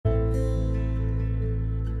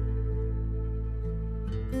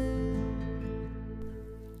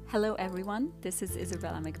Hello everyone, this is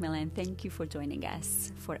Isabella McMillan. Thank you for joining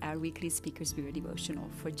us for our weekly Speakers Bureau Devotional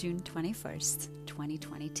for June 21st,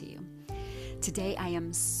 2022. Today I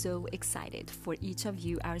am so excited for each of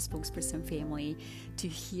you, our Spokesperson family, to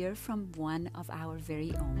hear from one of our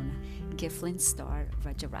very own, Giftlinstar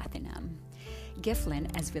Rajarathinam.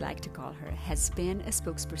 Giftlin, as we like to call her, has been a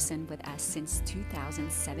spokesperson with us since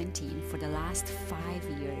 2017 for the last 5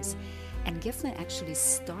 years. And Giftlin actually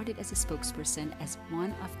started as a spokesperson as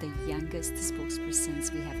one of the youngest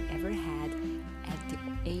spokespersons we have ever had at the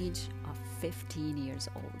age of 15 years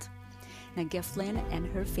old. Now, Giftlin and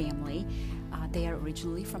her family, they are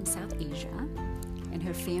originally from South Asia, and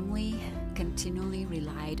her family continually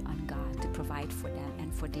relied on God to provide for them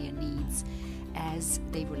and for their needs as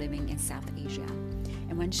they were living in South Asia.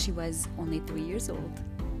 And when she was only 3 years old,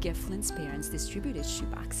 Giftlin's parents distributed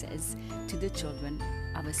shoeboxes to the children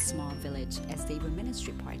of a small village as they were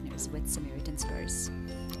ministry partners with Samaritan Spurs.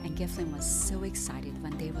 And Giftlin was so excited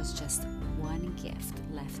when there was just one gift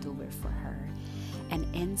left over for her. And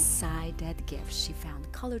inside that gift, she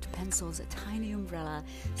found colored pencils, a tiny umbrella,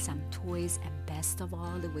 some toys, and best of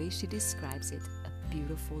all, the way she describes it, a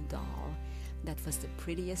beautiful doll. That was the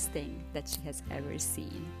prettiest thing that she has ever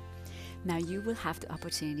seen. Now you will have the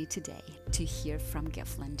opportunity today to hear from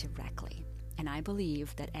Giftlin directly. And I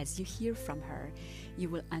believe that as you hear from her, you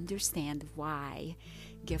will understand why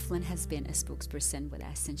Giftlin has been a spokesperson with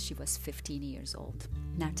us since she was 15 years old.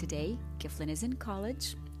 Now today, Giftlin is in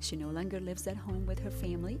college. She no longer lives at home with her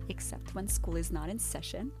family, except when school is not in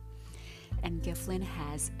session. And Giftlin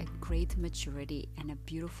has a great maturity and a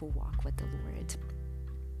beautiful walk with the Lord.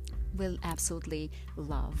 We'll absolutely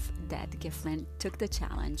love that Giftlin took the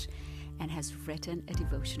challenge and has written a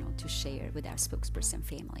devotional to share with our spokesperson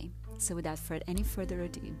family. So without any further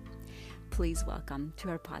ado, please welcome to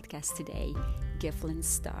our podcast today,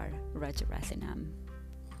 Giftlinstar Rajarathinam.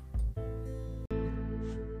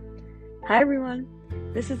 Hi everyone,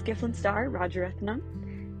 this is Giftlinstar Rajarathinam.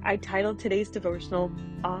 I titled today's devotional,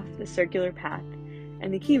 Off the Circular Path,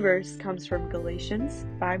 and the key verse comes from Galatians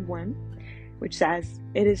 5:1, which says,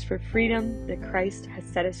 "It is for freedom that Christ has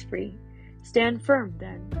set us free. Stand firm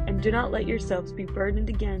then, and do not let yourselves be burdened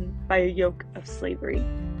again by a yoke of slavery."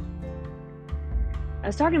 I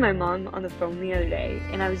was talking to my mom on the phone the other day,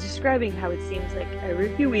 and I was describing how it seems like every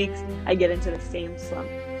few weeks I get into the same slump.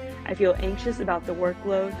 I feel anxious about the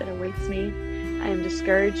workload that awaits me, I am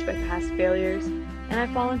discouraged by past failures, and I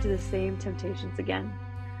fall into the same temptations again.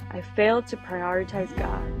 I fail to prioritize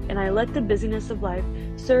God, and I let the busyness of life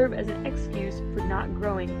serve as an excuse for not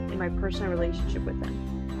growing in my personal relationship with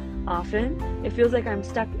Him. Often, it feels like I'm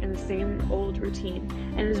stuck in the same old routine,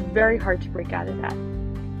 and it is very hard to break out of that.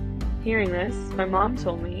 Hearing this, my mom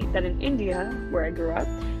told me that in India, where I grew up,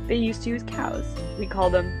 they used to use cows. We call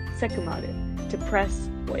them sekamade, to press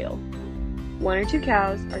oil. 1 or 2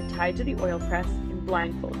 cows are tied to the oil press and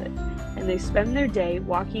blindfolded, and they spend their day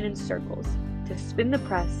walking in circles to spin the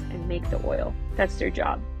press and make the oil. That's their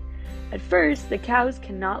job. At first, the cows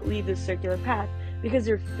cannot leave the circular path because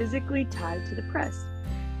they're physically tied to the press.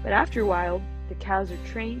 But after a while, the cows are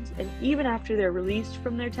trained, and even after they're released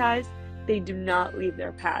from their ties, they do not leave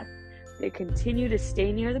their path. They continue to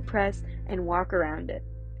stay near the press and walk around it.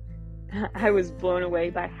 I was blown away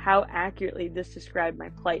by how accurately this described my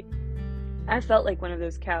plight. I felt like one of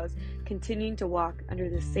those cows, continuing to walk under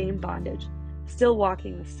the same bondage, still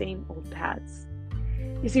walking the same old paths.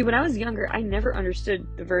 You see, when I was younger, I never understood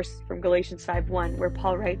the verse from Galatians 5:1 where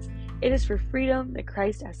Paul writes, "It is for freedom that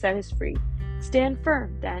Christ has set us free. Stand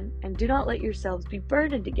firm, then, and do not let yourselves be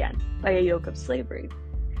burdened again by a yoke of slavery."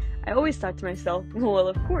 I always thought to myself, well,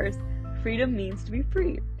 of course, freedom means to be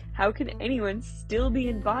free. How can anyone still be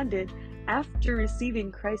in bondage after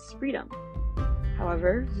receiving Christ's freedom?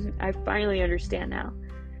 However, I finally understand now.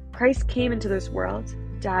 Christ came into this world,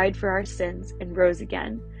 died for our sins, and rose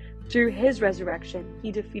again. Through His resurrection,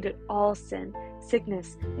 He defeated all sin,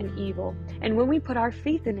 sickness, and evil. And when we put our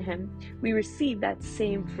faith in Him, we receive that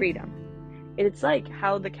same freedom. It's like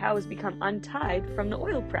how the cows become untied from the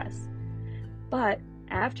oil press. But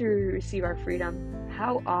after we receive our freedom,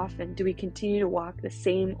 how often do we continue to walk the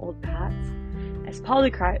same old paths? As Paul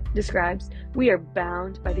describes, we are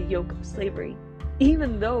bound by the yoke of slavery,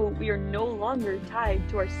 even though we are no longer tied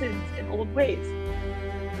to our sins and old ways.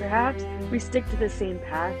 Perhaps we stick to the same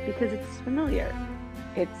path because it's familiar.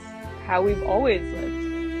 It's how we've always lived.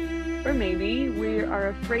 Or maybe we are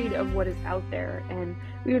afraid of what is out there, and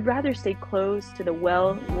we would rather stay close to the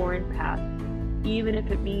well-worn path, even if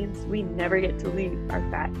it means we never get to leave our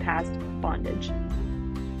past bondage.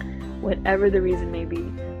 Whatever the reason may be,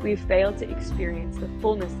 we fail to experience the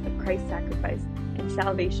fullness of Christ's sacrifice and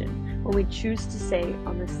salvation when we choose to stay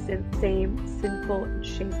on the same sinful and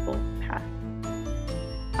shameful path.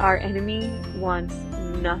 Our enemy wants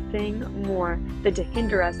nothing more than to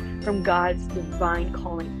hinder us from God's divine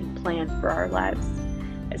calling and plan for our lives.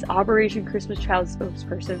 As Operation Christmas Child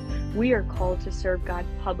spokespersons, we are called to serve God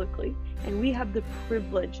publicly, and we have the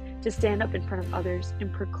privilege to stand up in front of others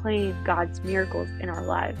and proclaim God's miracles in our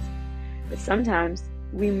lives. But sometimes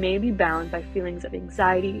we may be bound by feelings of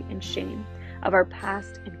anxiety and shame of our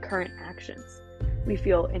past and current actions. We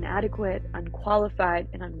feel inadequate, unqualified,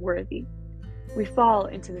 and unworthy. We fall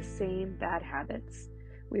into the same bad habits.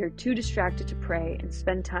 We are too distracted to pray and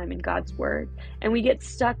spend time in God's Word, and we get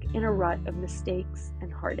stuck in a rut of mistakes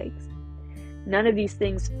and heartaches. None of these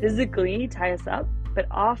things physically tie us up, but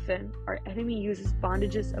often our enemy uses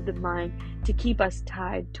bondages of the mind to keep us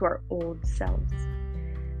tied to our old selves.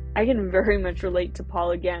 I can very much relate to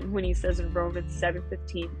Paul again when he says in Romans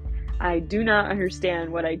 7:15, "I do not understand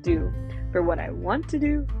what I do, for what I want to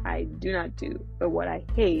do, I do not do, but what I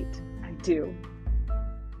hate, I do."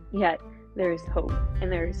 Yet, there is hope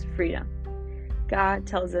and there is freedom. God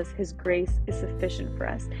tells us His grace is sufficient for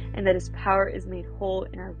us and that His power is made whole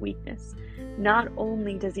in our weakness. Not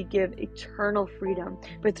only does He give eternal freedom,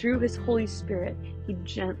 but through His Holy Spirit, He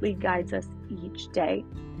gently guides us each day.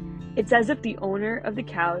 It's as if the owner of the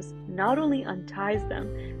cows not only unties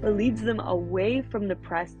them, but leads them away from the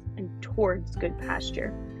press and towards good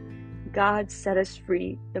pasture. God set us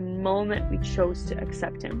free the moment we chose to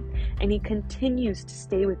accept Him, and He continues to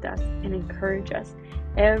stay with us and encourage us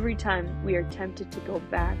every time we are tempted to go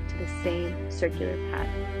back to the same circular path.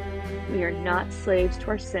 We are not slaves to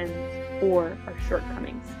our sins or our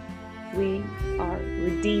shortcomings. We are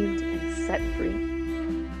redeemed and set free.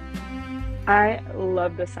 I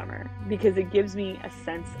love the summer because it gives me a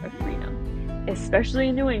sense of freedom. Especially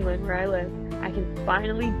in New England where I live, I can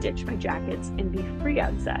finally ditch my jackets and be free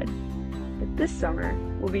outside. But this summer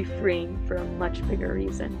will be freeing for a much bigger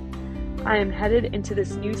reason. I am headed into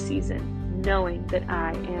this new season knowing that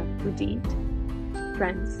I am redeemed.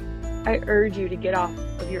 Friends, I urge you to get off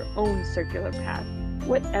of your own circular path,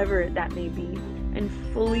 whatever that may be, and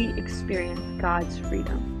fully experience God's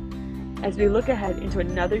freedom. As we look ahead into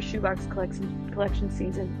another shoebox collection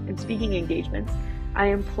season and speaking engagements, I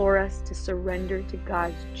implore us to surrender to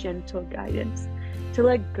God's gentle guidance, to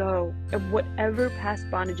let go of whatever past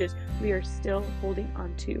bondages we are still holding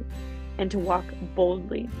on to, and to walk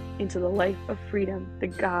boldly into the life of freedom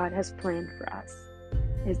that God has planned for us.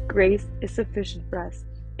 His grace is sufficient for us,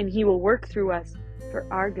 and He will work through us for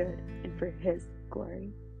our good and for His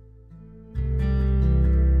glory.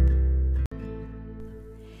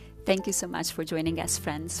 Thank you so much for joining us,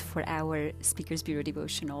 friends, for our Speakers Bureau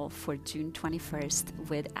devotional for June 21st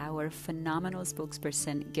with our phenomenal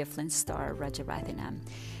spokesperson, Giftlinstar, Rajarathinam.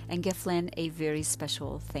 And Giftlin, a very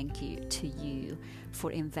special thank you to you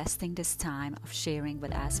for investing this time of sharing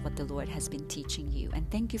with us what the Lord has been teaching you. And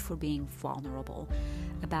thank you for being vulnerable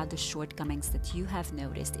about the shortcomings that you have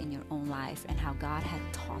noticed in your own life and how God had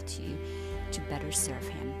taught you to better serve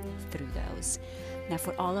Him through those. Now,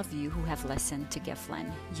 for all of you who have listened to Giftlin,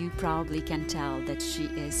 you probably can tell that she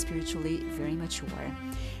is spiritually very mature.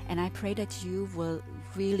 And I pray that you will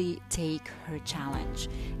really take her challenge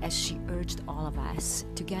as she urged all of us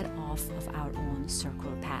to get off of our own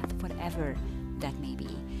circular path, whatever that may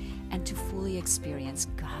be, and to fully experience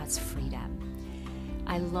God's freedom.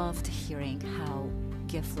 I loved hearing how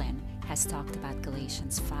Giftlin has talked about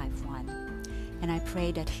Galatians 5:1. And I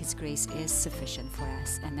pray that His grace is sufficient for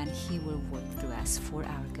us and that He will work through us for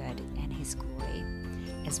our good and His glory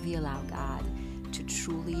as we allow God to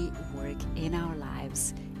truly work in our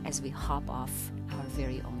lives as we hop off our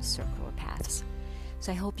very own circular paths.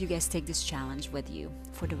 So I hope you guys take this challenge with you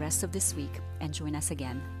for the rest of this week and join us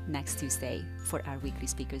again next Tuesday for our weekly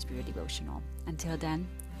Speakers Bureau devotional. Until then,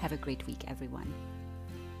 have a great week, everyone.